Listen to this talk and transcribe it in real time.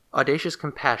Audacious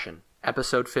Compassion,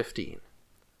 Episode 15.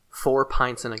 4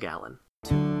 pints in a gallon.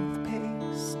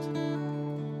 Toothpaste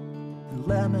and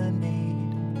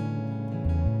lemonade,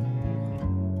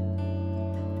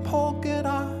 polka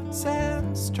dots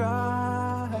and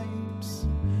stripes.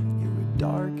 You're a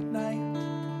dark night,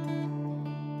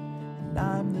 and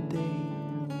I'm the day.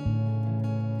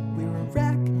 We're a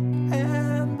wreck,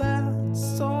 and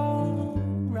that's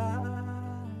alright.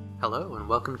 Hello, and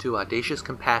welcome to Audacious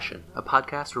Compassion, a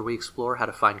podcast where we explore how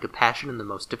to find compassion in the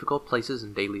most difficult places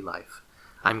in daily life.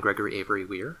 I'm Gregory Avery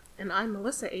Weir. And I'm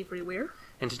Melissa Avery Weir.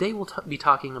 And today we'll be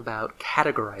talking about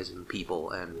categorizing people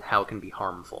and how it can be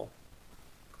harmful.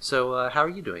 So, how are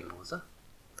you doing, Melissa?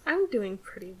 I'm doing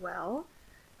pretty well.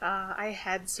 I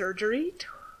had surgery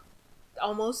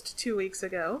almost 2 weeks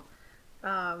ago.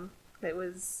 It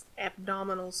was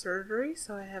abdominal surgery,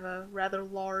 so I have a rather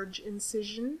large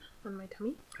incision on my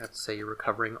tummy. I have to say you're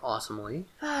recovering awesomely.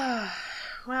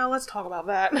 Well, let's talk about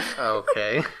that.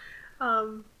 Okay.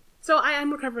 So I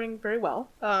am recovering very well.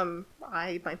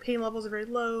 My pain levels are very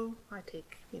low. I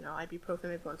take, ibuprofen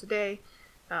maybe once a day.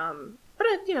 But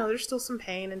there's still some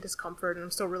pain and discomfort, and I'm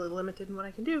still really limited in what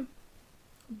I can do.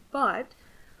 But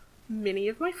many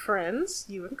of my friends,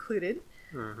 you included,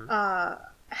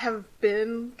 have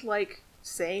been,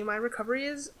 saying my recovery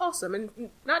is awesome. And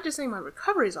not just saying my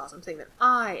recovery is awesome, saying that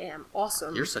I am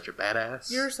awesome. You're such a badass.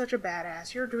 You're such a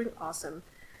badass. You're doing awesome.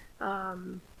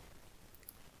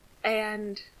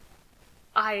 And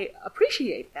I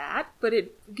appreciate that, but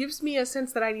it gives me a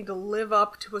sense that I need to live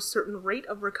up to a certain rate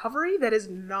of recovery that is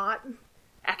not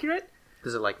accurate.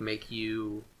 Does it, make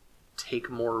you take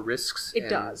more risks It and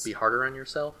does. be harder on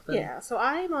yourself then? Yeah, so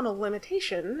I'm on a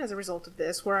limitation as a result of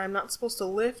this where I'm not supposed to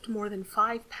lift more than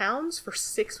 5 pounds for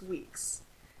 6 weeks.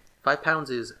 5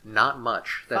 pounds is not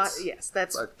much. That's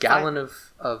that's a gallon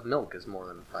of milk is more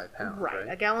than 5 pounds, right?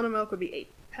 A gallon of milk would be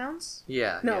 8 pounds?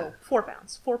 Yeah. No, yeah. 4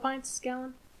 pounds. 4 pints a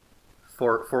gallon?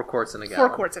 4 quarts in a gallon.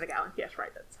 4 quarts in a gallon. Yes,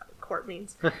 right. That's how quart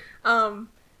means.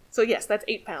 So yes, that's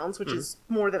 8 pounds, which is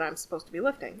more than I'm supposed to be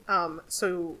lifting.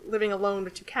 So living alone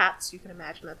with 2 cats, you can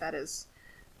imagine that is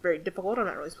very difficult. I'm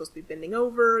not really supposed to be bending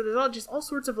over. There's all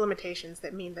sorts of limitations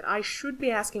that mean that I should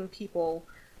be asking people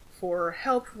for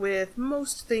help with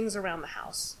most things around the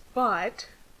house. But,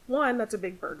 one, that's a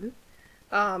big burden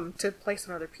to place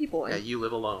on other people. Yeah, you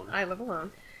live alone. I live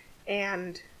alone.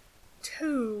 And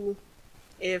 2,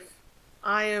 if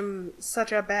I am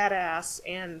such a badass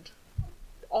and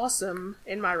awesome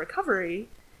in my recovery,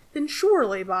 then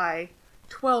surely by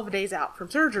 12 days out from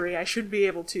surgery, I should be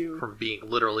able to... From being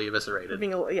literally eviscerated.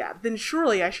 Then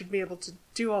surely I should be able to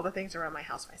do all the things around my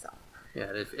house myself.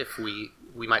 Yeah, if we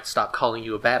might stop calling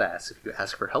you a badass if you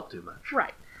ask for help too much.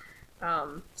 Right.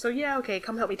 So yeah, okay,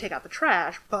 come help me take out the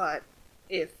trash, but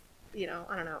if,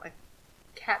 a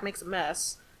cat makes a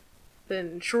mess,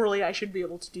 then surely I should be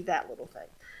able to do that little thing.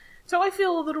 So I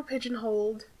feel a little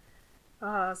pigeonholed.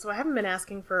 So I haven't been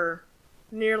asking for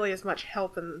nearly as much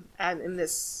help in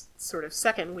this sort of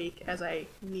second week as I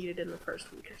needed in the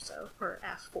first week or so, or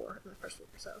asked for in the first week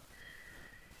or so.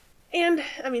 And,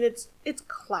 it's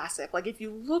classic. If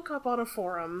you look up on a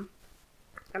forum,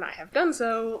 and I have done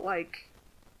so,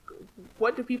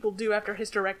 what do people do after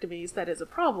hysterectomies that is a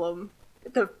problem?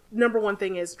 The number one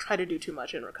thing is try to do too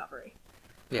much in recovery.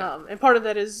 Yeah. And part of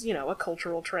that is, a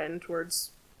cultural trend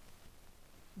towards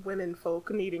women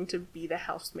folk needing to be the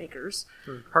housemakers.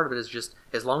 Part of it is just,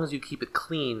 as long as you keep it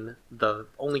clean, the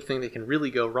only thing that can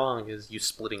really go wrong is you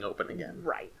splitting open again.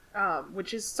 Right.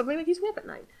 Which is something that keeps me up at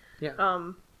night. Yeah.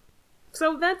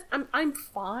 So that's, I'm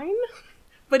fine,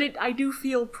 but I do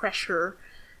feel pressure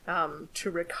to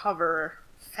recover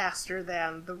faster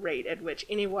than the rate at which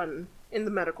anyone in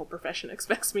the medical profession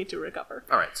expects me to recover.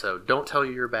 Alright, so don't tell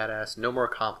you're a badass, no more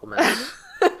compliments.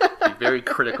 Be very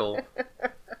critical.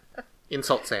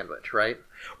 Insult sandwich, right?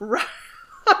 Right.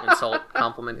 Insult,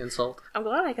 compliment, insult. I'm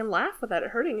glad I can laugh without it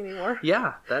hurting anymore.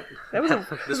 Yeah, that was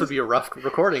this would be a rough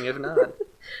recording if not.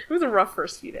 It was a rough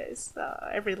first few days.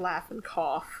 Every laugh and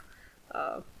cough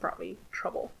brought me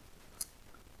trouble.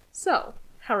 So,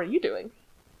 how are you doing?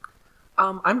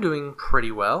 I'm doing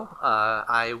pretty well.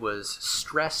 I was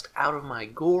stressed out of my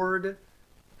gourd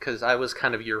because I was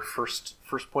kind of your first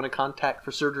point of contact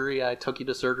for surgery. I took you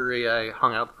to surgery. I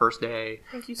hung out the first day.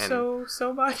 Thank you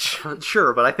so much.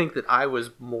 Sure, but I think that I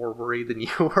was more worried than you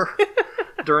were.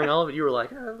 During all of it, you were like,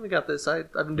 we got this.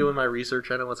 I've been doing my research.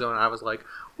 I know what's going on. I was like,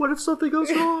 what if something goes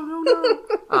wrong? Oh,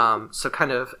 no. So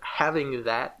kind of having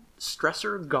that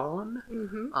stressor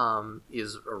gone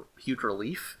is a huge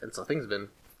relief. And so things have been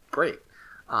great.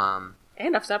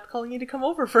 And I've stopped calling you to come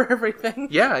over for everything.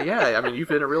 Yeah. I mean, you've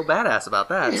been a real badass about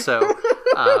that. So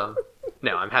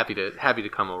No, I'm happy to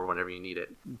come over whenever you need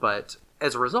it. But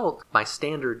as a result, my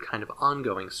standard kind of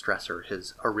ongoing stressor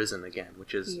has arisen again,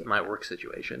 which is my work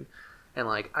situation. And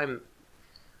like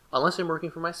unless I'm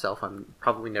working for myself, I'm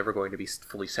probably never going to be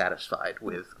fully satisfied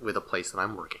with a place that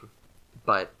I'm working.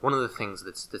 But one of the things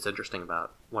that's interesting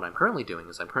about what I'm currently doing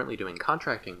is I'm currently doing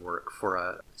contracting work for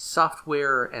a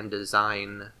software and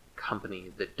design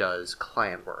company that does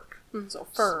client work. So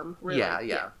firm, really.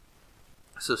 Yeah.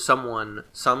 So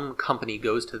some company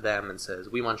goes to them and says,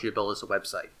 we want you to build us a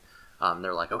website.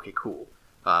 They're like, okay, cool.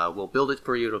 We'll build it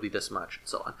for you. It'll be this much, and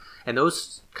so on. And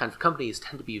those kinds of companies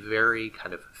tend to be very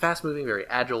kind of fast-moving, very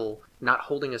agile, not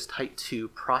holding as tight to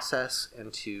process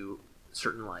and to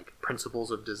certain like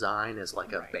principles of design as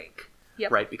like a bank,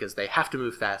 right? Because they have to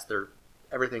move fast.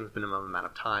 Everything's minimum amount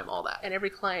of time, all that. And every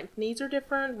client needs are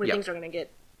different. Where things are going to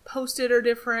get posted are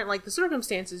different. Like the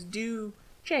circumstances do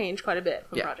change quite a bit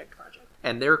from project to project.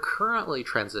 And they're currently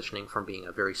transitioning from being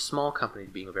a very small company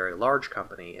to being a very large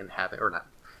company and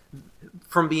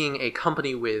from being a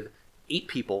company with 8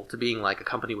 people to being like a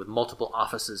company with multiple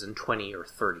offices and 20 or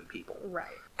 30 people. Right.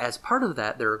 As part of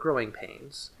that, there are growing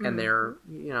pains, and they're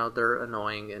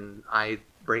annoying, and I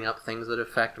bring up things that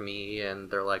affect me,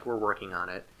 and they're like, we're working on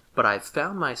it. But I've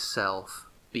found myself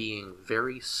being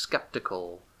very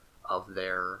skeptical of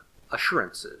their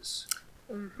assurances.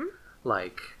 Mm-hmm.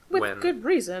 Like, with good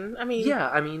reason. I mean... Yeah,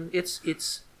 I mean, it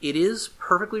is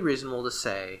perfectly reasonable to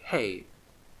say, hey,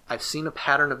 I've seen a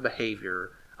pattern of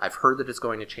behavior. I've heard that it's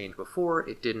going to change before.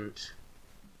 It didn't.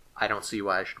 I don't see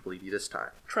why I should believe you this time.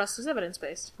 Trust is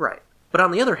evidence-based. Right. But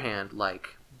on the other hand,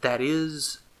 like, that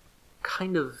is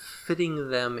kind of fitting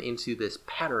them into this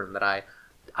pattern that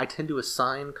I tend to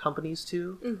assign companies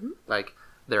to. Mm-hmm. Like,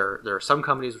 there are some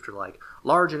companies which are, like,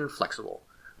 large and inflexible.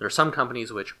 There are some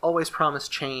companies which always promise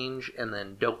change and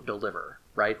then don't deliver,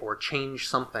 right? Or change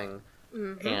something,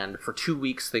 and for 2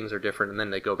 weeks things are different, and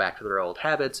then they go back to their old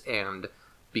habits, and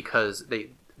because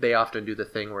they often do the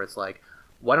thing where it's like,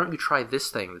 why don't you try this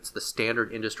thing that's the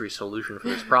standard industry solution for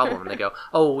this problem? And they go,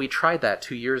 oh, we tried that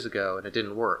 2 years ago and it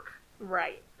didn't work.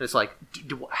 Right. And it's like,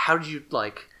 how did you,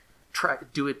 like,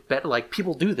 do it better? Like,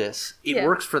 people do this. It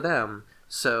works for them.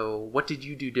 So what did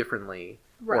you do differently?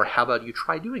 Right. Or how about you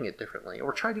try doing it differently?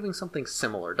 Or try doing something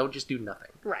similar. Don't just do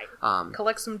nothing. Right.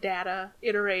 Collect some data,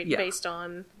 iterate based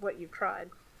on what you've tried.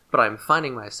 But I'm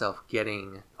finding myself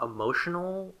getting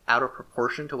emotional out of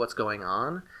proportion to what's going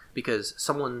on because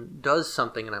someone does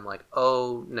something and I'm like,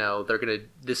 oh no, they're going to,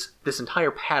 this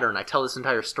entire pattern, I tell this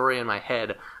entire story in my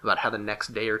head about how the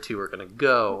next day or two are going to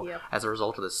go as a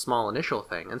result of this small initial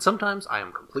thing. And sometimes I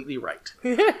am completely right.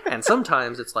 And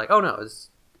sometimes it's like, oh no,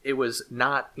 it was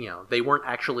not, they weren't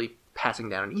actually passing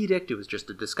down an edict, it was just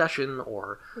a discussion,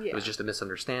 or it was just a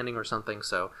misunderstanding or something.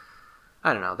 So,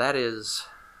 I don't know, that's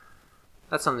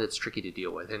something that's tricky to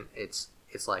deal with. And it's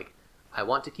like, I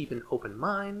want to keep an open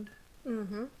mind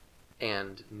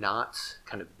and not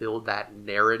kind of build that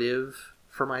narrative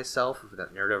for myself,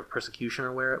 that narrative of persecution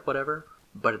or whatever.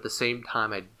 But at the same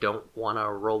time, I don't want to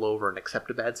roll over and accept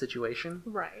a bad situation.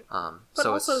 Right. But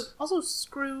so also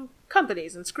screw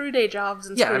companies and screw day jobs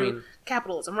and screw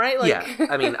capitalism, right? Like... Yeah,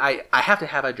 I mean, I have to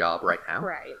have a job right now.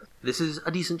 Right. This is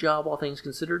a decent job, all things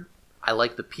considered. I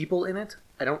like the people in it.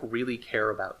 I don't really care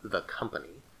about the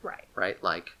company. Right. Right?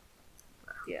 Like,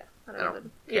 yeah, I don't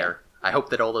care. I hope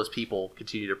that all those people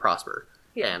continue to prosper.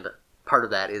 Yeah. And part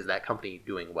of that is that company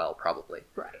doing well, probably.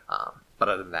 Right. But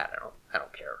other than that, I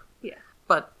don't care. Yeah.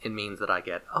 But it means that I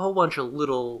get a whole bunch of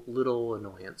little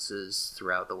annoyances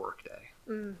throughout the workday.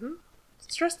 Mm-hmm.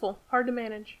 It's stressful, hard to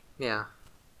manage. Yeah.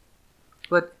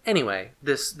 But anyway,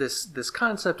 this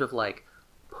concept of like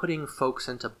putting folks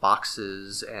into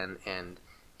boxes and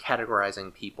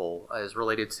categorizing people is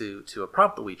related to a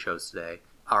prompt that we chose today.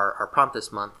 Our prompt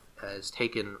this month is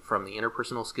taken from the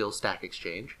Interpersonal Skills Stack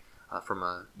Exchange from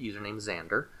a user named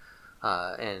Xander,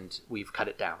 and we've cut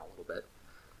it down a little bit.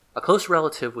 A close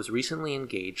relative was recently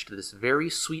engaged to this very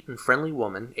sweet and friendly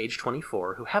woman, age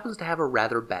 24, who happens to have a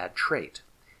rather bad trait.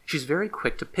 She's very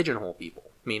quick to pigeonhole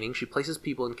people, meaning she places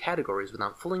people in categories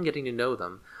without fully getting to know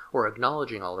them or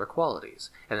acknowledging all their qualities,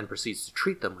 and then proceeds to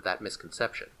treat them with that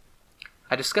misconception.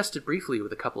 I discussed it briefly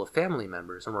with a couple of family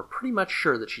members, and we're pretty much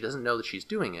sure that she doesn't know that she's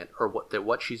doing it, or that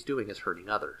what she's doing is hurting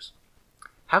others.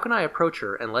 How can I approach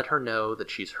her and let her know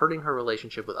that she's hurting her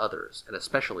relationship with others, and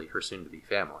especially her soon-to-be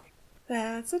family?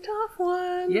 That's a tough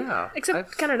one. Yeah.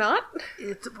 Except kind of not.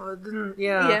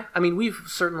 Yeah. I mean, we've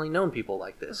certainly known people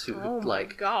like this who will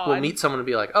meet someone and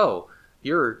be like, "Oh,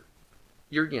 you're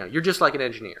just like an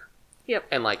engineer." Yep.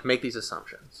 And like make these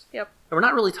assumptions. Yep. And we're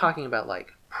not really talking about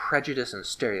like prejudice and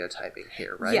stereotyping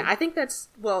here, right? Yeah, I think that's,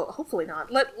 well, hopefully not.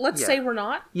 Let's Yeah. say we're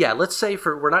not. Yeah, let's say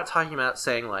we're not talking about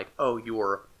saying like, oh,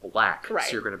 you're black, Right.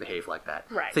 so you're going to behave like that.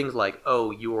 Right. Things like,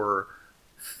 oh, you're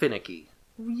finicky.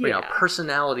 Yeah. You know,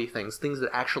 personality things that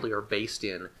actually are based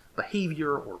in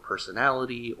behavior or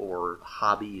personality or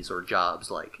hobbies or jobs,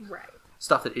 like Right.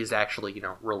 stuff that is actually, you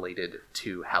know, related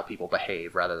to how people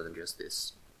behave rather than just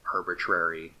this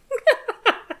arbitrary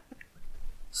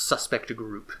suspect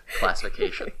group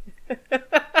classification.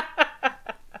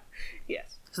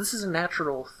 Yes. So this is a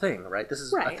natural thing, right? This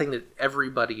is a Right. thing that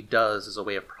everybody does as a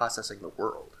way of processing the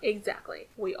world. Exactly.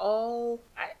 We all,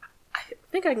 I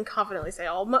think I can confidently say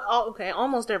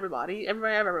almost everybody I've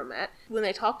ever met, when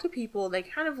they talk to people, they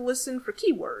kind of listen for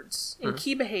keywords and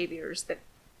key behaviors that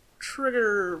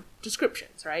trigger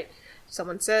descriptions, right?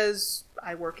 Someone says,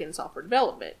 I work in software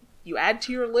development. You add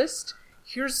to your list,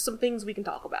 here's some things we can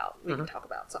talk about. We can talk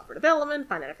about software development,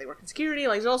 find out if they work in security,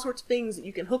 like there's all sorts of things that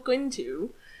you can hook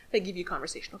into that give you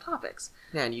conversational topics.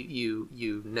 Yeah, and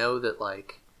you know that,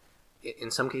 like, in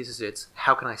some cases it's,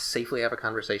 how can I safely have a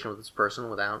conversation with this person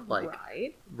without, like,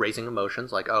 Right. raising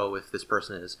emotions? Like, oh, if this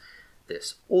person is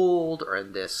this old or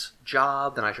in this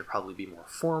job, then I should probably be more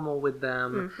formal with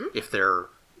them. If they're,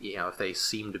 you know, if they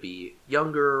seem to be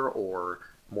younger or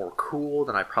more cool,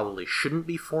 then I probably shouldn't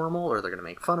be formal or they're going to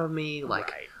make fun of me.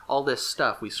 Like, Right. all this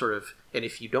stuff, we sort of, and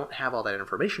if you don't have all that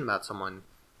information about someone,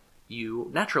 you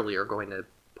naturally are going to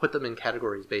put them in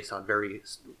categories based on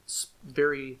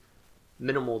very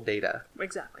minimal data.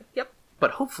 Exactly. Yep.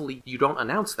 But hopefully you don't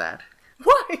announce that,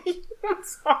 Why? I'm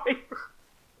sorry.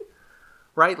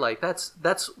 right? Like,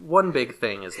 that's one big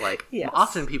thing is, like, Yes.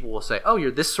 often people will say, oh,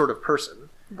 you're this sort of person.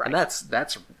 Right. And that's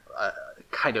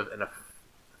kind of an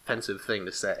offensive thing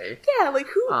to say. Yeah, like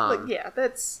who? Um,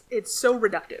 It's so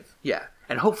reductive. Yeah.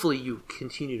 And hopefully you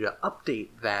continue to update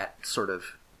that sort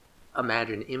of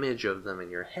imagined image of them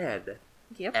in your head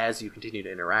Yep. as you continue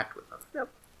to interact with them. Yep.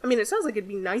 I mean, it sounds like it'd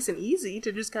be nice and easy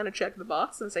to just kind of check the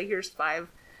box and say, here's five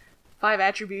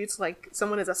attributes, like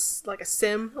someone is a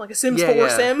sim, like a Sims Yeah, 4 yeah.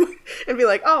 sim, and be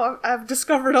like, oh, I've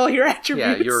discovered all your Yeah,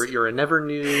 attributes. you're a never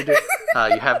nude.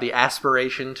 You have the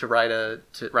aspiration to ride in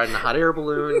a hot air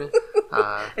balloon.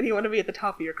 and you want to be at the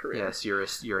top of your career. Yes,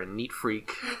 you're a neat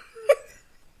freak.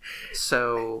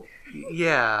 So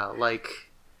yeah, like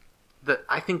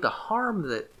I think the harm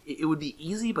that it would be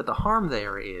easy, but the harm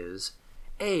there is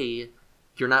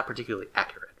you're not particularly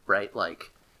accurate, right?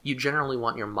 Like, you generally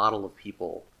want your model of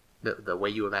people, the way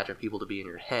you imagine people to be in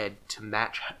your head, to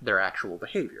match their actual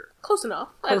behavior. Close enough.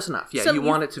 Close enough. Yeah, So you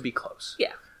want it to be close.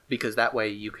 Yeah. Because that way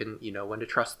you know when to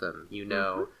trust them. You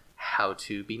know how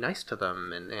to be nice to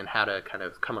them and how to kind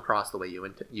of come across the way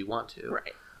you want to.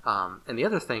 Right. And the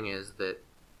other thing is that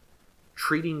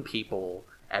treating people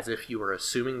as if you are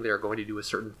assuming they're going to do a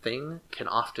certain thing can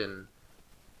often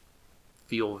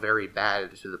feel very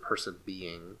bad to the person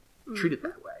being treated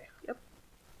that way. Yep.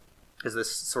 Has this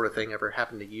sort of thing ever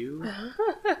happened to you?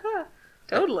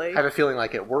 Totally. I have a feeling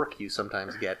like at work you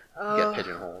sometimes get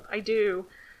pigeonholed. I do.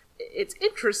 It's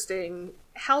interesting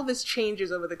how this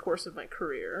changes over the course of my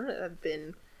career. I've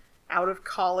been out of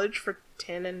college for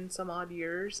 10 and some odd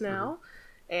years now,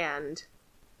 and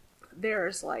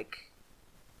there's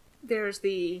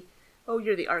the, oh,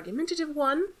 you're the argumentative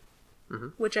one,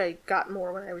 which I got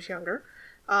more when I was younger.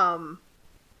 And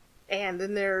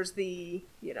then there's the,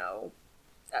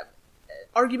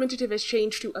 argumentative has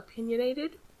changed to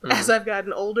opinionated as I've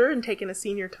gotten older and taken a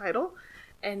senior title.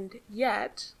 And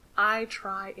yet, I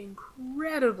try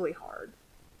incredibly hard,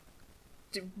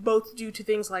 both due to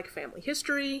things like family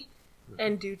history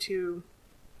and due to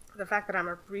the fact that I'm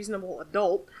a reasonable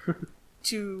adult,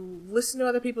 to listen to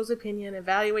other people's opinion,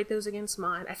 evaluate those against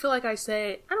mine. I feel like I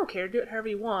say, I don't care, do it however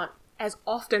you want, as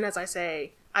often as I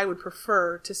say, I would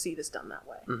prefer to see this done that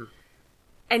way.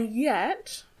 And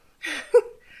yet,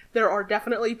 there are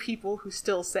definitely people who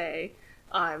still say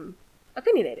I'm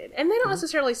opinionated. And they don't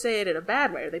necessarily say it in a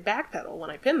bad way, or they backpedal when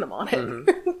I pin them on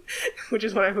it, which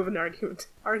is when I move in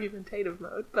argumentative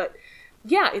mode. But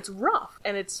yeah, it's rough,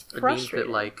 and it's frustrating.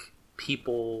 It means that,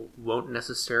 people won't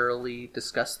necessarily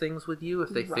discuss things with you if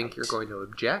they think you're going to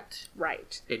object.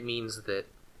 Right. It means that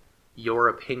your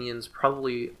opinions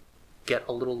probably get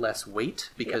a little less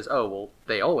weight because,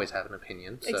 they always have an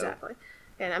opinion. So. Exactly.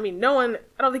 And I mean, I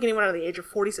don't think anyone under the age of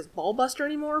 40 says ballbuster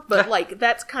anymore, but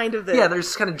that's kind of the... Yeah,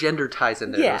 there's kind of gender ties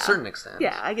in there to a certain extent.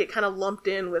 Yeah, I get kind of lumped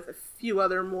in with a few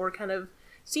other more kind of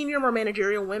senior, more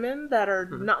managerial women that are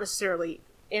not necessarily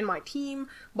in my team,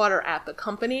 but are at the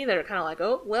company. They're kind of like,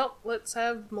 oh, well, let's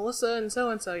have Melissa and so,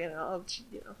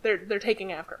 they're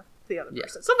taking after the other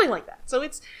person. Something like that. So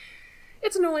it's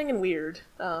annoying and weird.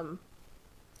 And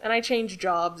And I change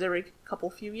jobs every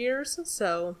few years,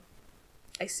 so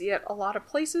I see it a lot of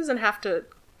places and have to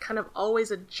kind of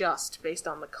always adjust based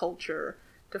on the culture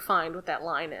to find what that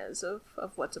line is of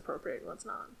what's appropriate and what's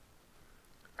not.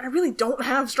 I really don't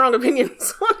have strong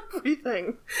opinions on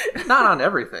everything. Not on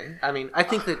everything. I mean, I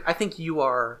think you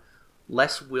are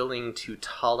less willing to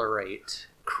tolerate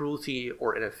cruelty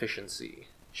or inefficiency.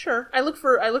 Sure, I look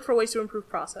for ways to improve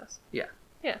process. Yeah.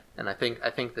 Yeah. And I think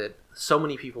that so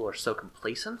many people are so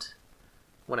complacent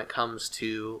when it comes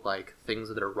to like things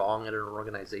that are wrong in an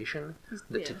organization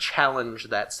that to challenge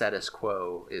that status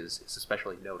quo is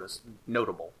especially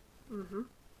notable. Mm-hmm.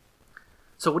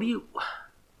 So what do you?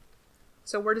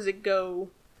 So where does it go?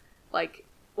 Like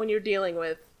when you're dealing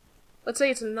with, let's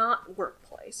say it's not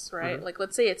workplace, right? Mm-hmm. Like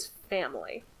let's say it's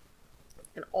family,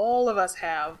 and all of us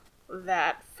have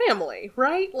that family,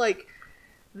 right? Like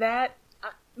that.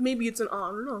 Maybe it's an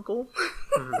aunt or an uncle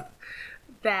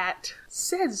that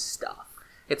says stuff.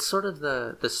 It's sort of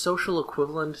the social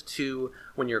equivalent to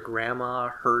when your grandma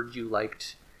heard you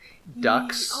liked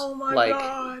ducks Oh my like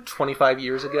God. 25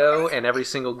 years ago, and every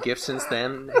single gift since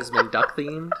then has been duck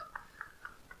themed.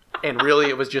 And really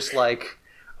it was just like,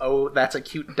 oh, that's a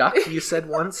cute duck you said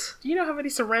once. Do you know how many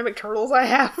ceramic turtles I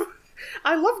have?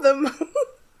 I love them.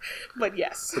 But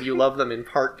yes. But you love them in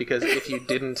part because if you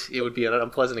didn't, it would be an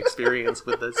unpleasant experience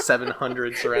with the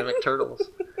 700 ceramic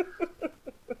turtles.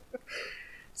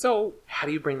 So, how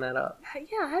do you bring that up?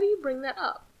 Yeah, how do you bring that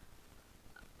up?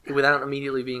 Without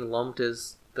immediately being lumped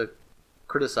as the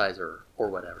criticizer or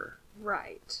whatever.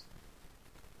 Right.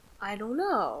 I don't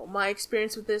know. My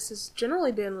experience with this has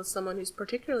generally been with someone who's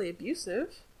particularly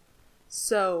abusive.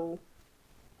 So,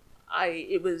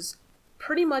 it was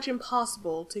pretty much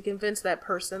impossible to convince that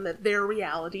person that their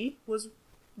reality was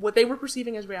what they were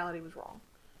perceiving as reality was wrong.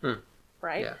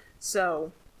 Right? Yeah.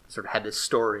 So sort of had this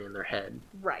story in their head.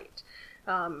 Right.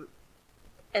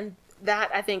 And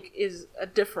that I think is a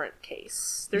different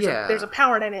case. There's a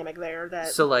power dynamic there that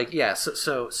So like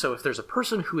so if there's a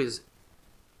person who is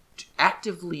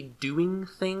actively doing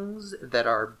things that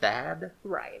are bad,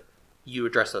 right. You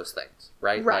address those things,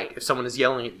 right? Right. Like if someone is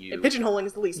yelling at you, And pigeonholing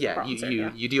is the least of the yeah, problems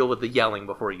you deal with the yelling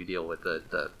before you deal with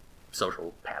the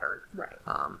social pattern, Right.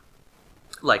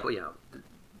 Like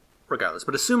regardless.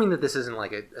 But assuming that this isn't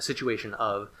like a situation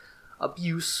of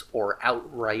abuse or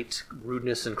outright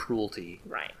rudeness and cruelty,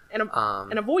 Right. And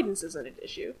avoidance isn't an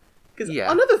issue. Because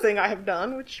Yeah. another thing I have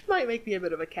done, which might make me a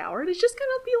bit of a coward, is just kind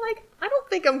of be like, I don't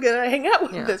think I'm gonna hang out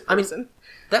with Yeah. this I mean, person.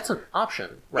 that's an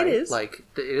option, right? It is. Like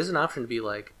it is an option to be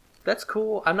like, that's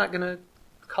cool. I'm not gonna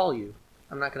call you.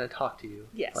 I'm not gonna talk to you.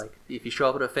 Yes. Like if you show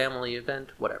up at a family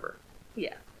event, whatever.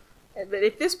 Yeah. But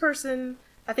if this person,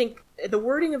 I think the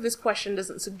wording of this question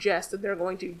doesn't suggest that they're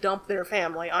going to dump their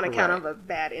family on account Right. of a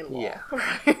bad in-law.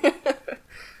 Yeah.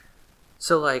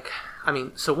 So like, I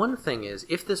mean, so one thing is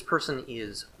if this person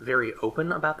is very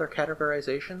open about their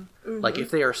categorization, like if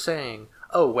they are saying,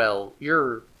 "Oh well,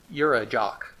 you're a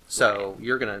jock, so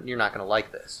you're not gonna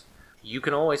like this," you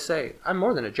can always say, "I'm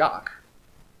more than a jock,"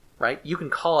 right? You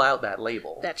can call out that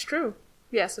label, That's true.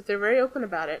 Yes, if they're very open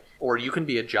about it. or you can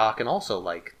be a jock and also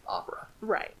like opera.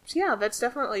 Right. Yeah, that's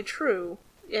definitely true.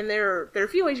 And there are a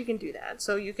few ways you can do that.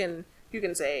 So you can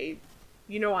say,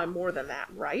 I'm more than that,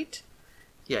 right?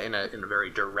 Yeah, in a very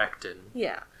direct and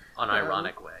Yeah.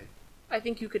 unironic way. I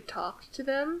think you could talk to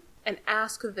them and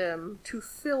ask them to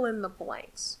fill in the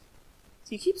blanks.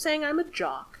 So you keep saying I'm a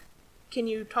jock. Can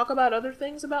you talk about other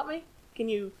things about me? Can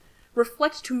you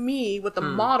reflect to me what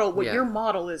yeah. your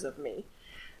model is of me?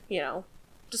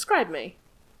 Describe me.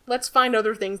 Let's find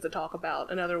other things to talk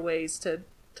about and other ways to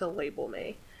label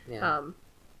me. Yeah.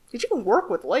 Because you can work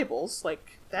with labels.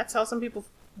 Like, that's how some people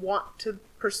want to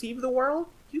perceive the world.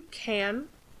 You can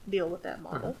deal with that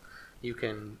model. You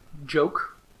can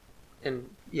joke and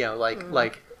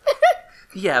like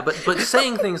yeah, but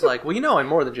saying things like, well, I'm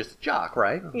more than just a jock,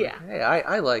 right? Yeah. Hey,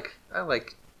 I like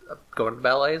going to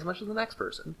ballet as much as the next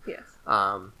person. Yes.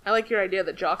 I I like your idea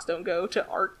that jocks don't go to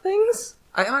art things.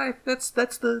 that's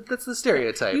the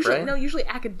stereotype, Usually, right? usually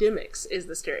academics is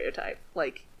the stereotype.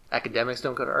 Like, Academics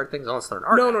don't go to art things unless they're an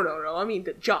art. no. I mean,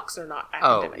 that jocks are not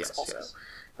academics also.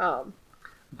 Yes.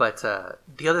 But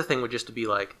the other thing would just to be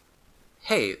like,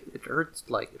 hey, it hurts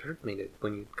me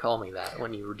when you call me that,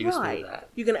 when you reduce me to that.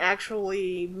 You can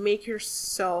actually make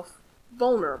yourself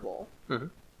vulnerable Mhm.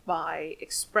 by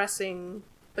expressing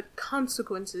the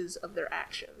consequences of their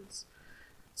actions.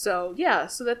 So, yeah,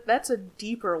 that's a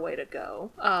deeper way to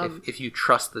go. If you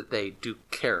trust that they do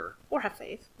care. Or have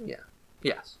faith. Yeah.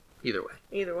 Yes. Either way.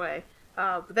 Either way.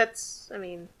 But it's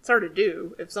hard to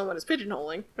do if someone is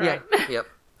pigeonholing, right? Yeah. Yep.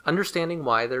 understanding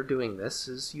why they're doing this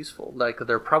is useful. Like,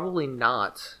 they're probably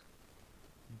not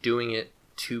doing it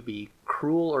to be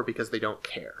cruel or because they don't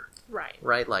care, Right.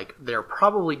 right? Like, they're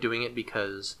probably doing it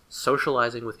because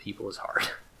socializing with people is hard.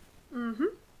 Mm-hmm.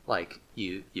 Like,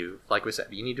 you like we said,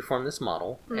 you need to form this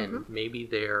model, Mm-hmm. and maybe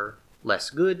they're less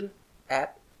good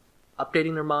at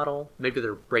updating their model. Maybe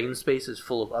their brain space is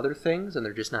full of other things, and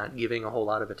they're just not giving a whole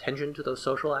lot of attention to those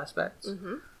social aspects.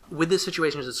 Mm-hmm. With this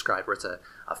situation as described, where it's a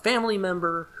family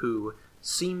member who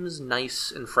seems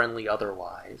nice and friendly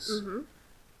otherwise, Mm-hmm.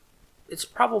 it's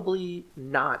probably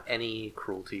not any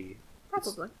cruelty.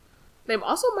 Probably. They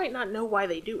also might not know why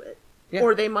they do it. Yeah.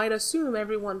 Or they might assume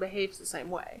everyone behaves the same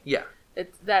way. Yeah.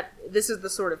 This is the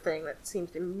sort of thing that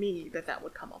seems to me that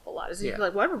would come up a lot. Is Yeah.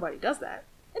 like, well, everybody does that.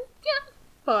 And yeah,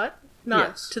 but not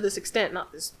Yes. to this extent,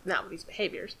 not with these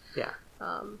behaviors. Yeah.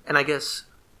 Um, And I guess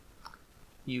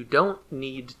you don't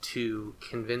need to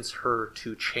convince her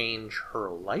to change her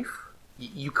life.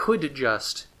 You could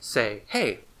just say,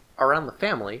 hey, around the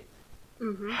family,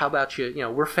 mhm. how about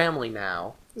we're family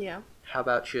now. Yeah, How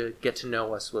about you get to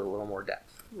know us with a little more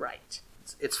depth? right.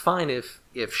 It's fine if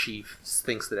she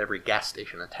thinks that every gas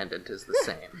station attendant is the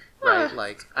same, right?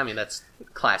 Like, I mean, that's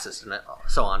classist and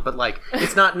so on, but like,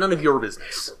 it's not none of your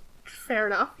business. Fair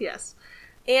enough, yes.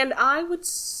 And I would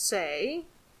say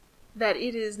that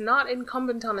it is not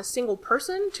incumbent on a single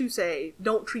person to say,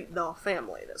 don't treat the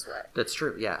family this way. That's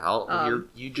true. Yeah,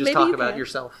 you just maybe talk you about can.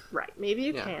 yourself. Right, maybe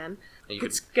you Yeah. can. You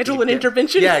Could could- schedule you an could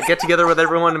intervention. Yeah, get together with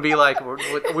everyone and be like,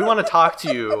 we want to talk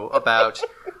to you about.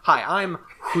 Hi, I'm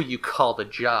who you call the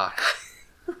jock.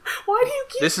 Why do you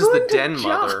keep This is the going to den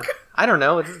mother. jock? I don't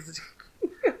know.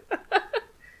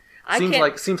 I Seems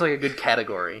can't- like a good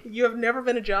category. You have never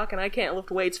been a jock, and I can't lift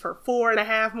weights for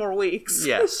 4.5 more weeks.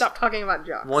 Yes. Stop talking about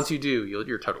jocks. Once you do,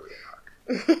 you're totally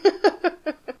a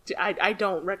jock. I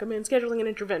don't recommend scheduling an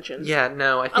intervention. Yeah,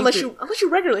 no, I think Unless that- you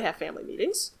regularly have family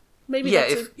meetings. Maybe Yeah,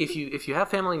 that's if you have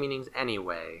family meetings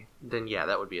anyway, then yeah,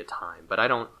 that would be a time. But I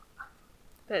don't.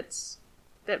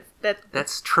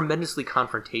 That's tremendously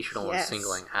confrontational and Yes.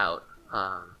 singling out.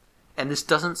 And this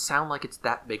doesn't sound like it's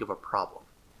that big of a problem.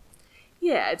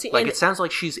 yeah, it's Like, it sounds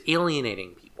like she's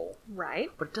alienating people,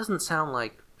 right, but it doesn't sound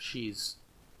like she's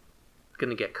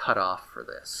gonna get cut off for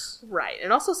this. right.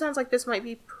 It also sounds like this might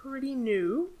be pretty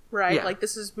new, right? Yeah. Like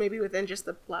this is maybe within just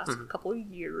the last Mhm. couple of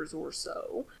years or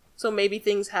so. So maybe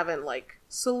things haven't like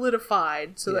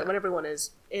solidified so that Yeah. when everyone is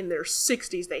in their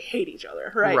 60s, they hate each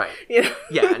other, right? Right. You know?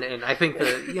 Yeah, and I think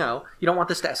that, you don't want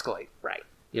this to escalate. Right.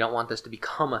 You don't want this to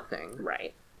become a thing.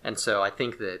 Right. And so I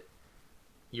think that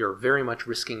you're very much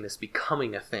risking this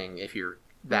becoming a thing if you're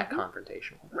that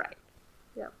confrontational. Right.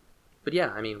 Yeah. But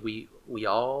yeah, I mean, we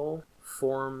all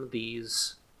form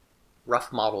these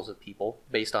rough models of people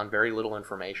based on very little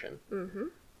information. Mm-hmm.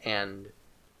 And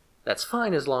that's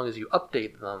fine as long as you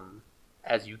update them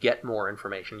as you get more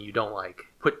information. You don't, like,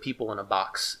 put people in a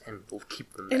box and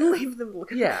keep them there. And leave them.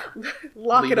 Yeah.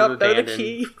 Lock Leave it them up. Throw the abandoned,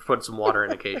 key. Put some water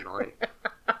in occasionally.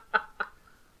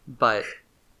 But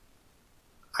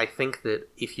I think that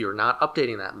if you're not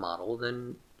updating that model,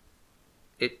 then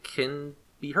it can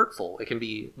be hurtful. It can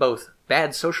be both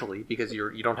bad socially because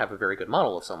you don't have a very good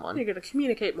model of someone, You're going to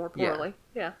communicate more Yeah. poorly.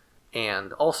 Yeah.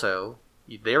 and also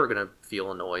they're going to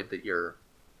feel annoyed that you're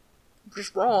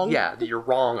Just wrong. that you're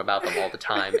wrong about them all the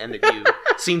time, and that you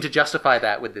seem to justify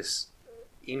that with this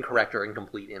incorrect or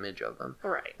incomplete image of them.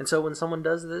 Right. And so when someone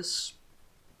does this,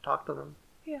 talk to them.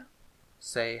 Yeah.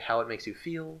 Say how it makes you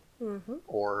feel, Mm-hmm.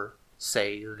 or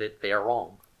say that they are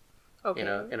wrong Okay.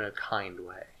 in a kind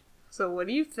way. So what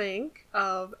do you think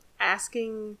of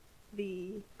asking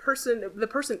the person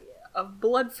of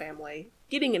blood family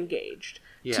getting engaged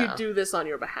Yeah. to do this on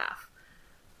your behalf?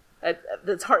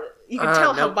 That's hard. You can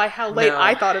tell no, by how late no.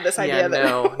 I thought of this idea.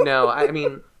 Yeah, no. I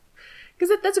mean,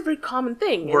 Because that's a very common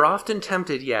thing. we're often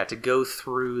tempted, to go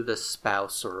through the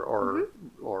spouse or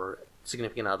Mm-hmm. or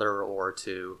significant other, or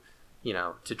to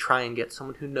try and get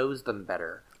someone who knows them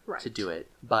better Right. to do it.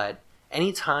 But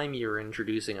anytime you're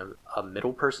introducing a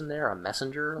middle person there, a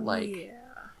messenger, like, yeah.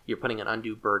 you're putting an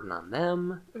undue burden on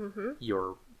them. Mm-hmm.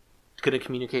 You're going to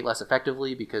communicate less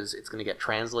effectively because it's going to get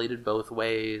translated both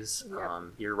ways. Yep.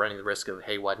 You're running the risk of,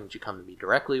 hey, why didn't you come to me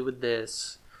directly with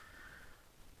this?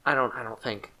 I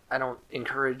don't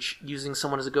encourage using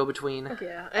someone as a go-between.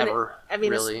 Yeah. And ever. I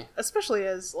mean, really. especially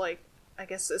as I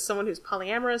guess as someone who's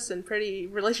polyamorous and pretty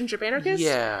relationship anarchist.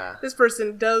 Yeah. This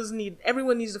person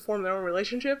everyone needs to form their own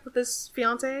relationship with this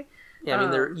fiance. Yeah, I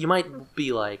mean, you might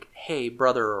be like, hey,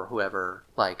 brother or whoever,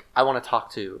 like, I want to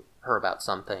talk to her about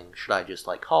something. Should I just,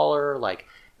 like, call her? Like,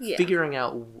 Yeah. figuring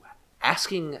out,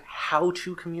 asking how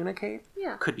to communicate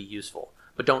Yeah. could be useful.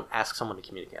 but don't ask someone to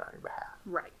communicate on your behalf.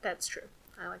 Right, that's true.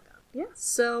 I like that. Yeah.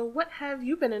 So, what have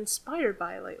you been inspired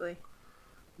by lately?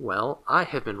 Well, I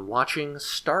have been watching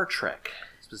Star Trek,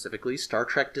 specifically Star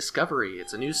Trek Discovery.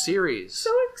 It's a new series. So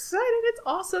excited! It's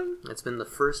awesome. It's been the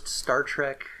first Star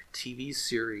Trek TV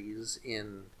series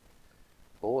in,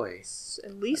 It's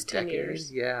at least 10 decade?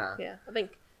 years. Yeah. Yeah, I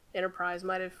think Enterprise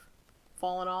might have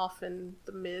fallen off in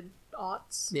the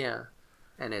mid-aughts. Yeah.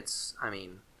 And it's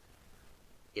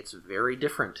very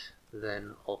different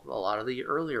than a lot of the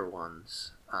earlier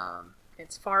ones.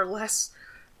 It's far less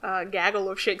gaggle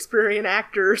of Shakespearean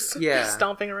actors Yeah.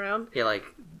 stomping around. Yeah, like,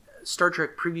 Star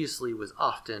Trek previously was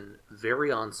often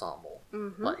very ensemble.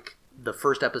 Mm-hmm. Like, the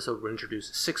first episode would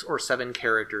introduce 6 or 7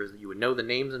 characters that you would know the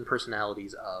names and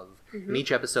personalities of, and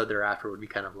each episode thereafter would be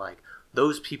kind of like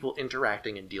those people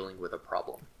interacting and dealing with a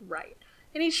problem. Right.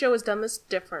 And each show has done this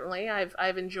differently.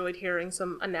 I've enjoyed hearing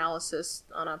some analysis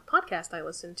on a podcast I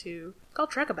listened to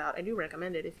called Trek About. I do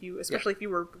recommend it especially if you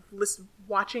were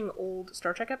watching old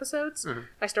Star Trek episodes. Mm-hmm.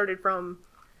 I started from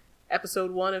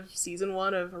episode 1 of season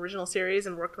 1 of original series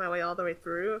and worked my way all the way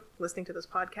through listening to this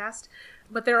podcast.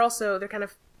 But they're kind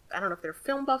of, I don't know if they're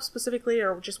film buffs specifically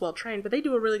or just well trained, but they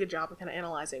do a really good job of kind of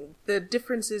analyzing the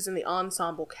differences in the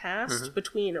ensemble cast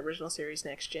between original series,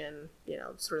 Next Gen,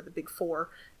 sort of the big four.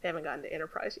 They haven't gotten to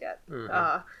Enterprise yet.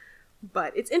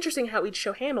 But it's interesting how each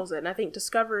show handles it, and I think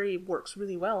Discovery works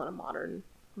really well in a modern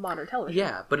television.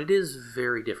 Yeah, but it is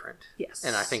very different. Yes.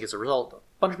 And I think as a result, a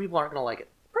bunch of people aren't going to like it.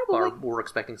 Probably. Or were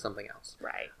expecting something else.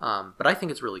 Right. But I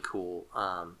think it's really cool.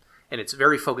 And it's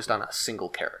very focused on a single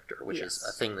character, which is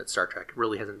a thing that Star Trek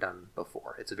really hasn't done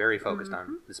before. It's very focused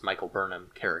on this Michael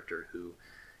Burnham character who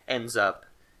ends up,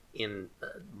 in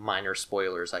minor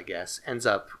spoilers, I guess, ends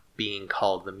up being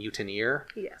called the Mutineer.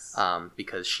 Yes.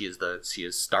 Because she is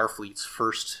Starfleet's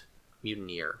first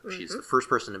mutineer. She's the first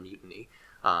person to mutiny.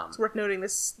 It's worth noting the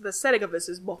setting of this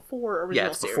is before original series. Yeah,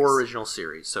 it's before original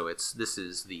series. So this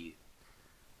is the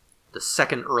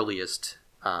second earliest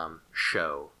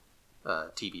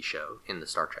TV show in the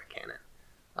Star Trek canon.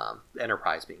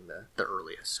 Enterprise being the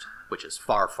earliest, which is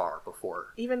far, far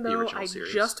before Even the though original I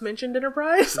series. just mentioned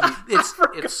Enterprise,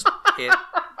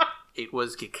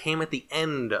 it came at the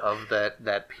end of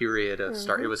that period of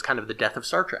Star. It was kind of the death of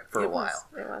Star Trek for a while.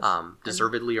 It was.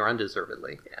 Deservedly or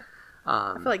undeservedly. Yeah.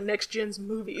 I feel like Next Gen's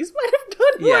movies might have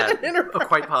done more than Enterprise.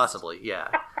 Quite possibly. Yeah.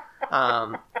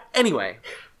 Anyway.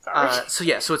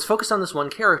 Sorry. So it's focused on this one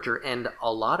character, and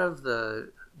a lot of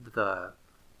the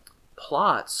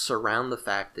plots surround the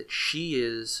fact that she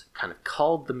is kind of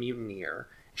called the Mutineer.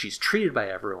 She's treated by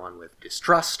everyone with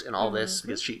distrust and all this,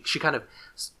 because she kind of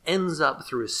ends up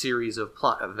through a series of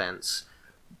plot events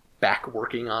back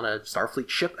working on a Starfleet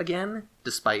ship again,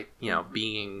 despite,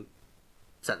 being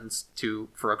sentenced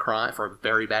for a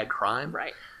very bad crime.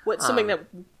 Right. Something that,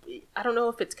 I don't know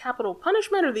if it's capital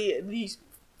punishment or the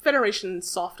Federation's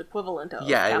soft equivalent of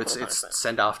capital punishment. It's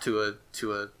sent off to a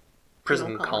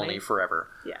prison colony forever.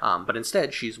 Yeah. But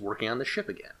instead, she's working on the ship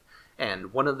again.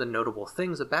 And one of the notable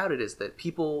things about it is that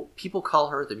people call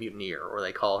her the Mutineer, or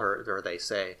they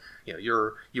say,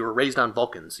 you were raised on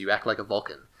Vulcan, so you act like a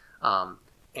Vulcan.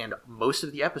 And most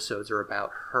of the episodes are about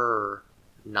her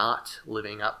not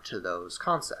living up to those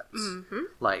concepts. Mm-hmm.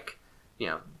 Like,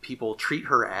 people treat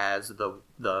her as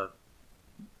the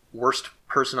worst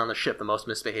person on the ship, the most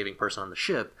misbehaving person on the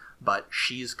ship, but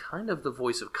she's kind of the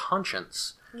voice of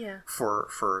conscience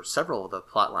for several of the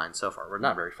plot lines so far. We're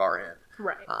not very far in.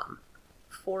 Right.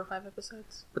 4 or 5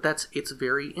 episodes. But it's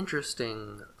very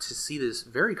interesting to see this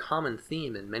very common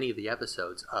theme in many of the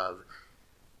episodes of,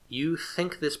 you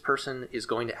think this person is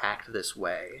going to act this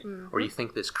way, or you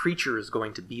think this creature is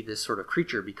going to be this sort of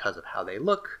creature because of how they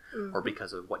look, or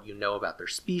because of what you know about their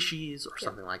species, or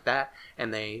something like that,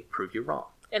 and they prove you wrong.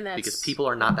 And that's, because people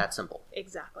are not that simple.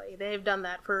 Exactly. They've done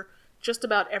that for just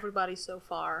about everybody so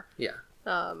far. Yeah.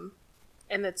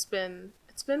 And it's been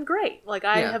great. Like,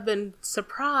 I have been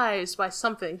surprised by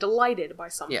something, delighted by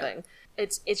something. Yeah.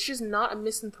 It's just not a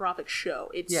misanthropic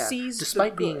show. It sees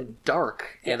despite the good. being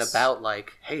dark and about,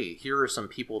 like, hey, here are some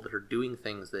people that are doing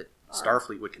things that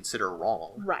Starfleet would consider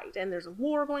wrong. Right, and there's a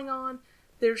war going on.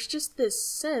 There's just this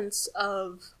sense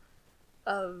of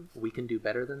we can do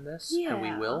better than this, and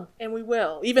we will. And we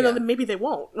will, even though maybe they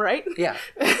won't, right? Yeah.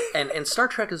 And Star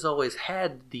Trek has always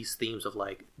had these themes of,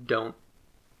 like, don't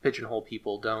pigeonhole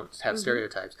people, don't have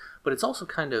stereotypes, but it's also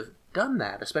kind of done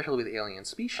that, especially with alien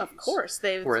species. Of course.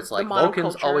 Where it's like,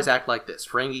 Vulcans always act like this,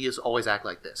 Ferengis always act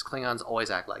like this, Klingons always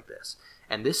act like this.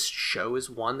 And this show is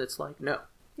one that's like, no.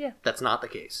 Yeah. That's not the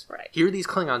case. Right. Here are these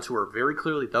Klingons who are very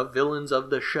clearly the villains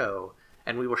of the show,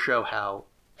 and we will show how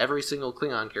every single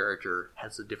Klingon character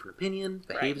has a different opinion,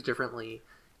 behaves differently,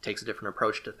 takes a different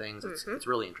approach to things. It's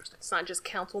really interesting. It's not just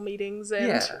council meetings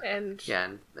and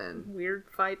and weird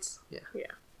fights. Yeah.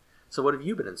 Yeah. So what have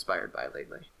you been inspired by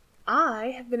lately?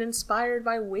 I have been inspired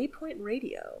by Waypoint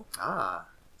Radio. Ah.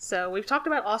 So we've talked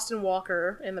about Austin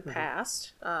Walker in the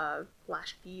past,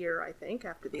 last year, I think,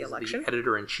 after the He's election. the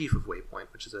editor-in-chief of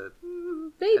Waypoint, which is a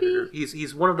Maybe. editor.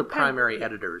 He's one of the primary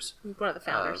editors One of the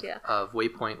founders, of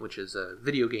Waypoint, which is a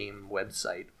video game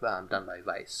website done by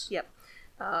Vice. Yep.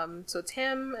 So it's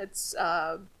him, it's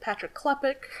Patrick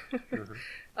Klepek,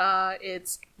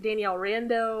 it's Danielle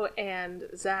Rando, and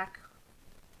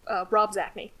Rob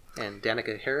Zachney. And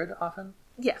Danica Herod often?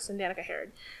 Yes, and Danica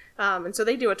Herod. And so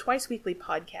they do a twice-weekly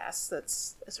podcast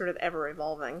that's sort of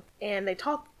ever-evolving. And they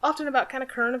talk often about kind of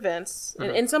current events.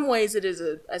 And in some ways it is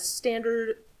a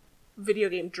standard video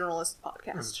game journalist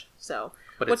podcast. So,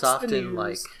 but it's often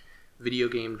like video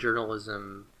game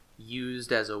journalism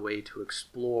used as a way to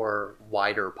explore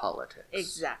wider politics.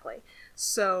 Exactly.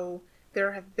 So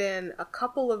there have been a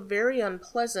couple of very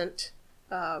unpleasant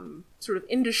sort of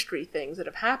industry things that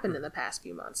have happened in the past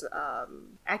few months.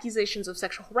 Accusations of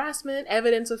sexual harassment,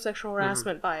 evidence of sexual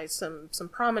harassment by some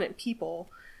prominent people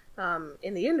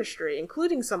in the industry,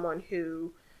 including someone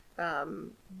who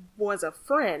was a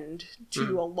friend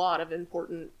to a lot of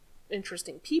important,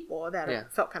 interesting people that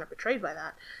have felt kind of betrayed by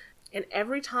that. And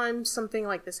every time something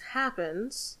like this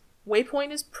happens,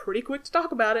 Waypoint is pretty quick to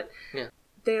talk about it. Yeah.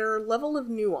 Their level of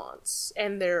nuance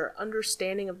and their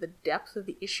understanding of the depth of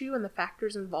the issue and the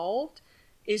factors involved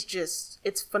is just,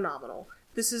 it's phenomenal.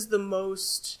 This is the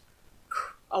most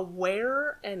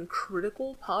aware and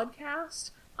critical podcast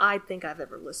I think I've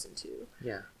ever listened to.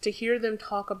 Yeah. To hear them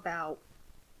talk about,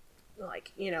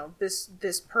 like, you know,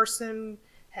 this person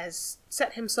has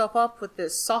set himself up with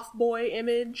this soft boy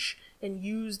image and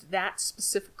used that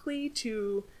specifically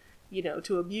to, you know,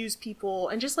 to abuse people,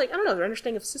 and just, like, I don't know, their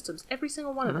understanding of systems. Every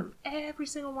single one of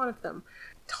them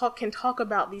can talk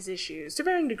about these issues to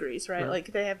varying degrees, right?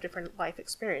 Like, they have different life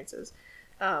experiences.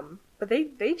 But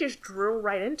they just drill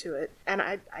right into it, and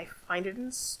I find it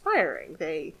inspiring.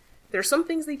 There's some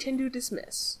things they tend to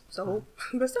dismiss. So,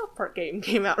 the South Park game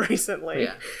came out recently.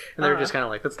 Yeah. And they're just kind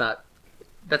of like,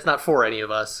 that's not for any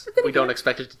of us. We don't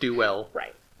expect it to do well.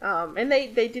 Right. And they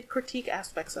did critique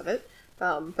aspects of it.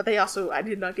 But they also, I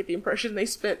did not get the impression they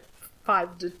spent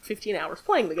 5 to 15 hours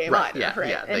playing the game either. Yeah, right?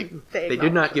 yeah. And They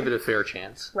did not give it a fair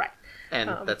chance. Right. And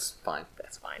that's fine.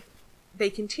 That's fine. They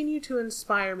continue to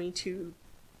inspire me to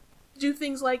do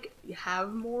things like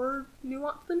have more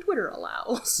nuance than Twitter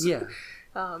allows. Yeah.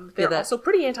 They're also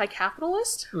pretty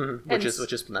anti-capitalist. Which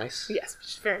is nice. Yes, which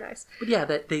is very nice. But yeah,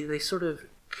 that they sort of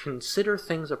consider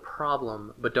things a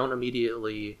problem, but don't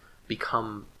immediately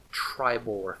become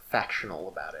tribal or factional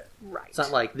about it. Right. It's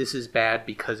not like this is bad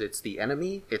because it's the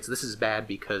enemy. This is bad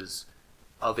because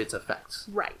of its effects.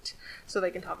 Right. So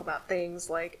they can talk about things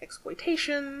like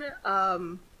exploitation.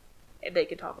 They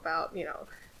can talk about, you know,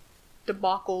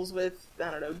 debacles with,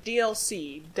 I don't know,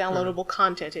 DLC, downloadable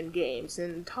content in games,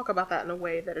 and talk about that in a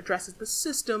way that addresses the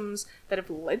systems that have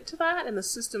led to that and the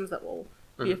systems that will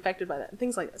be affected by that and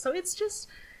things like that. So it's just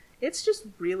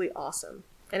really awesome.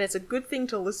 And it's a good thing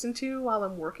to listen to while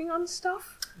I'm working on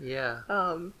stuff. Yeah.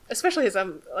 Especially as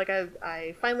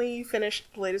I finally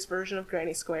finished the latest version of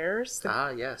Granny Squares.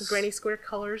 Yes.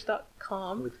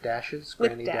 GrannySquareColors.com. With dashes.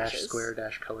 With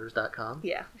Granny-square-colors.com.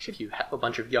 Yeah. If you have a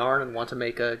bunch of yarn and want to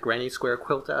make a Granny Square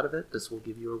quilt out of it, this will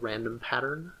give you a random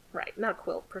pattern. Right. Not a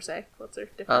quilt, per se. Quilts are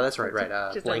different. Oh, that's right.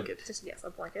 Just blanket. A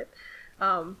blanket.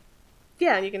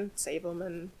 Yeah, and you can save them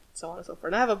and so on and so forth.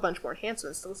 And I have a bunch more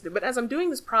enhancements to listen to. But as I'm doing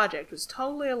this project, it's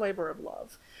totally a labor of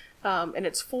love. And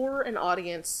it's for an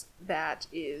audience that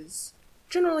is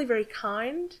generally very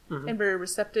kind and very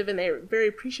receptive, and they're very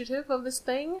appreciative of this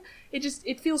thing.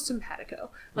 It feels simpatico.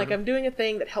 Like I'm doing a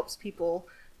thing that helps people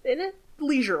in a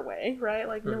leisure way, right?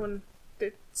 Like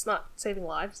it's not saving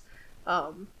lives.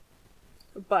 And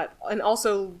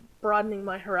also broadening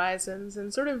my horizons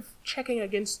and sort of checking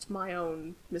against my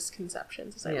own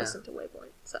misconceptions as I listen to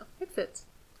Waypoint. So it fits.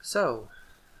 So,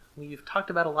 we've talked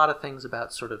about a lot of things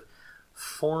about sort of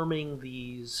forming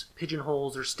these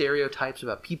pigeonholes or stereotypes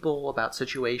about people, about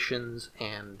situations,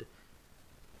 and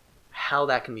how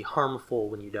that can be harmful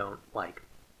when you don't, like,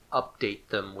 update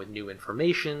them with new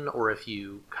information, or if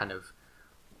you kind of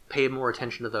pay more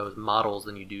attention to those models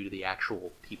than you do to the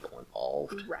actual people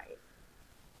involved. Right.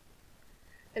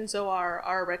 And so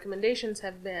our recommendations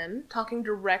have been talking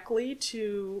directly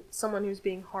to someone who's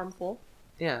being harmful.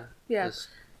 Yeah. Yeah. Just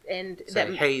and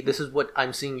say, hey, this is what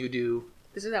I'm seeing you do.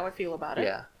 This is how I feel about it.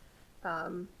 Yeah.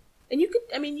 And you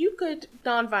could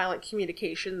nonviolent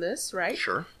communication this, right?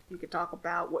 Sure. You could talk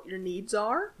about what your needs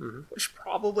are, Mhm. which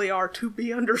probably are to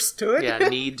be understood. Yeah,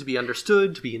 need to be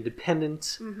understood, to be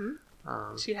independent.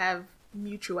 To have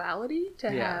mutuality,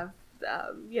 to Yeah.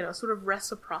 have, sort of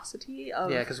reciprocity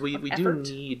of Yeah, because we of do effort.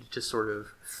 need to sort of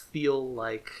feel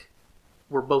like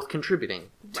we're both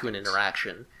contributing to an Right.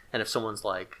 interaction. And if someone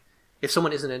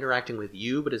isn't interacting with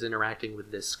you, but is interacting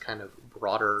with this kind of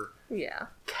broader Yeah,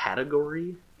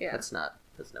 category, Yeah. that's no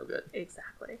good.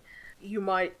 exactly. You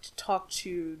might talk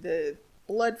to the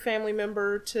blood family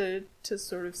member to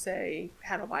sort of say,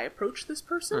 how do I approach this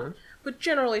person? Mhm. But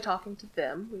generally talking to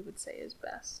them, we would say, is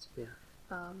best. Yeah.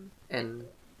 Um, And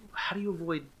how do you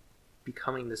avoid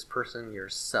becoming this person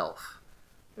yourself?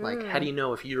 Like, how do you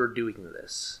know if you're doing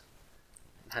this?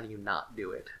 How do you not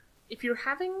do it? if you're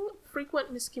having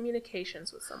frequent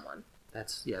miscommunications with someone,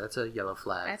 That's a yellow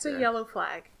flag. that's there. a yellow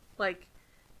flag. Like,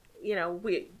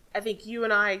 I think you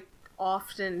and I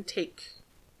often take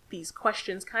these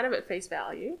questions kind of at face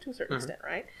value to a certain extent,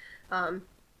 right?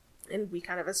 And we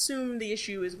kind of assume the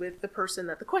issue is with the person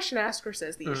that the question asker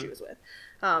says the issue is with.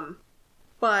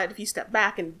 But if you step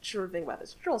back and sort of think about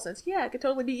this in a general sense, yeah, it could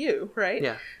totally be you, right?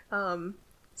 Yeah.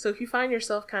 So if you find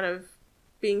yourself kind of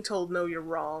being told, no, you're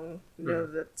wrong, no,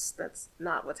 that's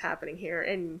not what's happening here,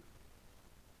 and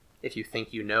If you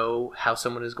think you know how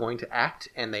someone is going to act,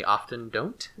 and they often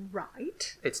don't,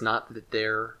 right, it's not that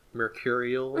they're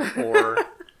mercurial or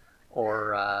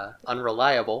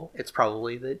unreliable. It's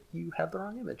probably that you have the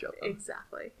wrong image of them.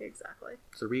 exactly.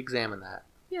 So re-examine that.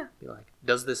 Yeah. Be like,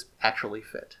 does this actually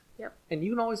fit? Yep. And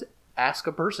you can always ask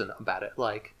a person about it.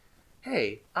 Like,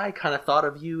 hey, I kind of thought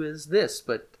of you as this,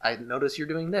 but I notice you're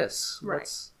doing this. Right.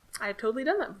 I've totally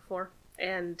done that before,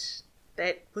 and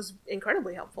that was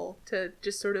incredibly helpful to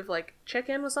just sort of like check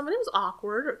in with someone. It was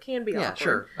awkward, or it can be Yeah, awkward.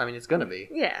 sure. I mean, it's gonna be.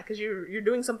 Yeah, because you're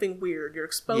doing something weird. You're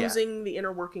exposing the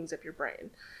inner workings of your brain,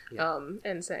 Yeah.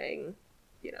 and saying,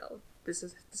 this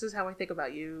is how I think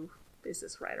about you. Is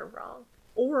this right or wrong?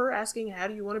 Or asking, how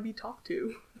do you want to be talked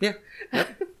to? Yeah.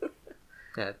 Yep.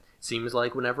 Yeah. It seems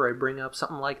like whenever I bring up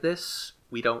something like this,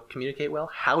 we don't communicate well.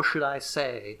 How should I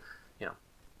say,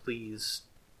 please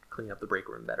clean up the break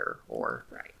room better, or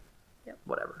Right. Yep.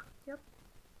 whatever. Yep.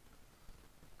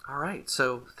 All right.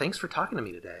 So thanks for talking to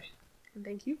me today. And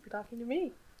thank you for talking to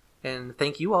me. And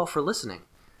thank you all for listening.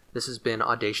 This has been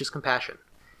Audacious Compassion.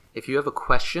 If you have a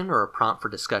question or a prompt for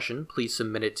discussion, please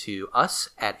submit it to us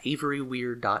at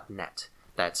averyweir.net.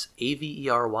 That's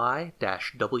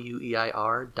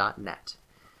avery-weir.net.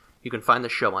 You can find the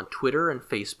show on Twitter and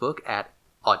Facebook at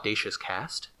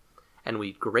AudaciousCast, and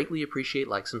we'd greatly appreciate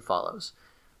likes and follows.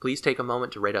 Please take a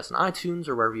moment to rate us on iTunes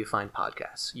or wherever you find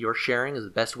podcasts. Your sharing is the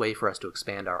best way for us to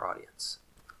expand our audience.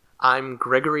 I'm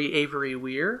Gregory Avery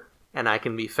Weir, and I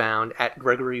can be found at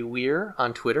Gregory Weir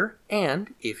on Twitter.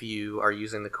 And if you are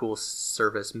using the cool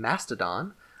service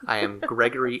Mastodon, I am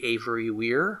Gregory Avery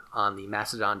Weir on the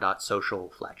Mastodon.social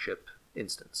flagship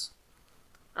instance.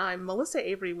 I'm Melissa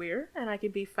Avery Weir, and I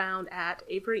can be found at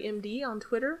AveryMD on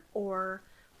Twitter or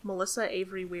Melissa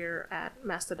Avery Weir at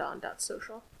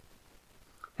Mastodon.social.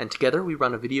 And together we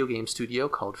run a video game studio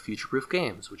called Futureproof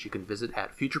Games, which you can visit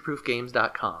at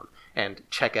futureproofgames.com and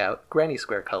check out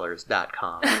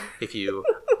GrannySquareColors.com if you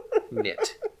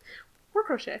knit. Or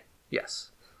crochet. Yes.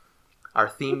 Our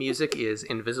theme music is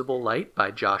Invisible Light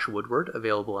by Josh Woodward,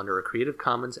 available under a Creative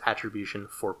Commons Attribution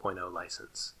 4.0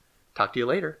 license. Talk to you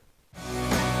later.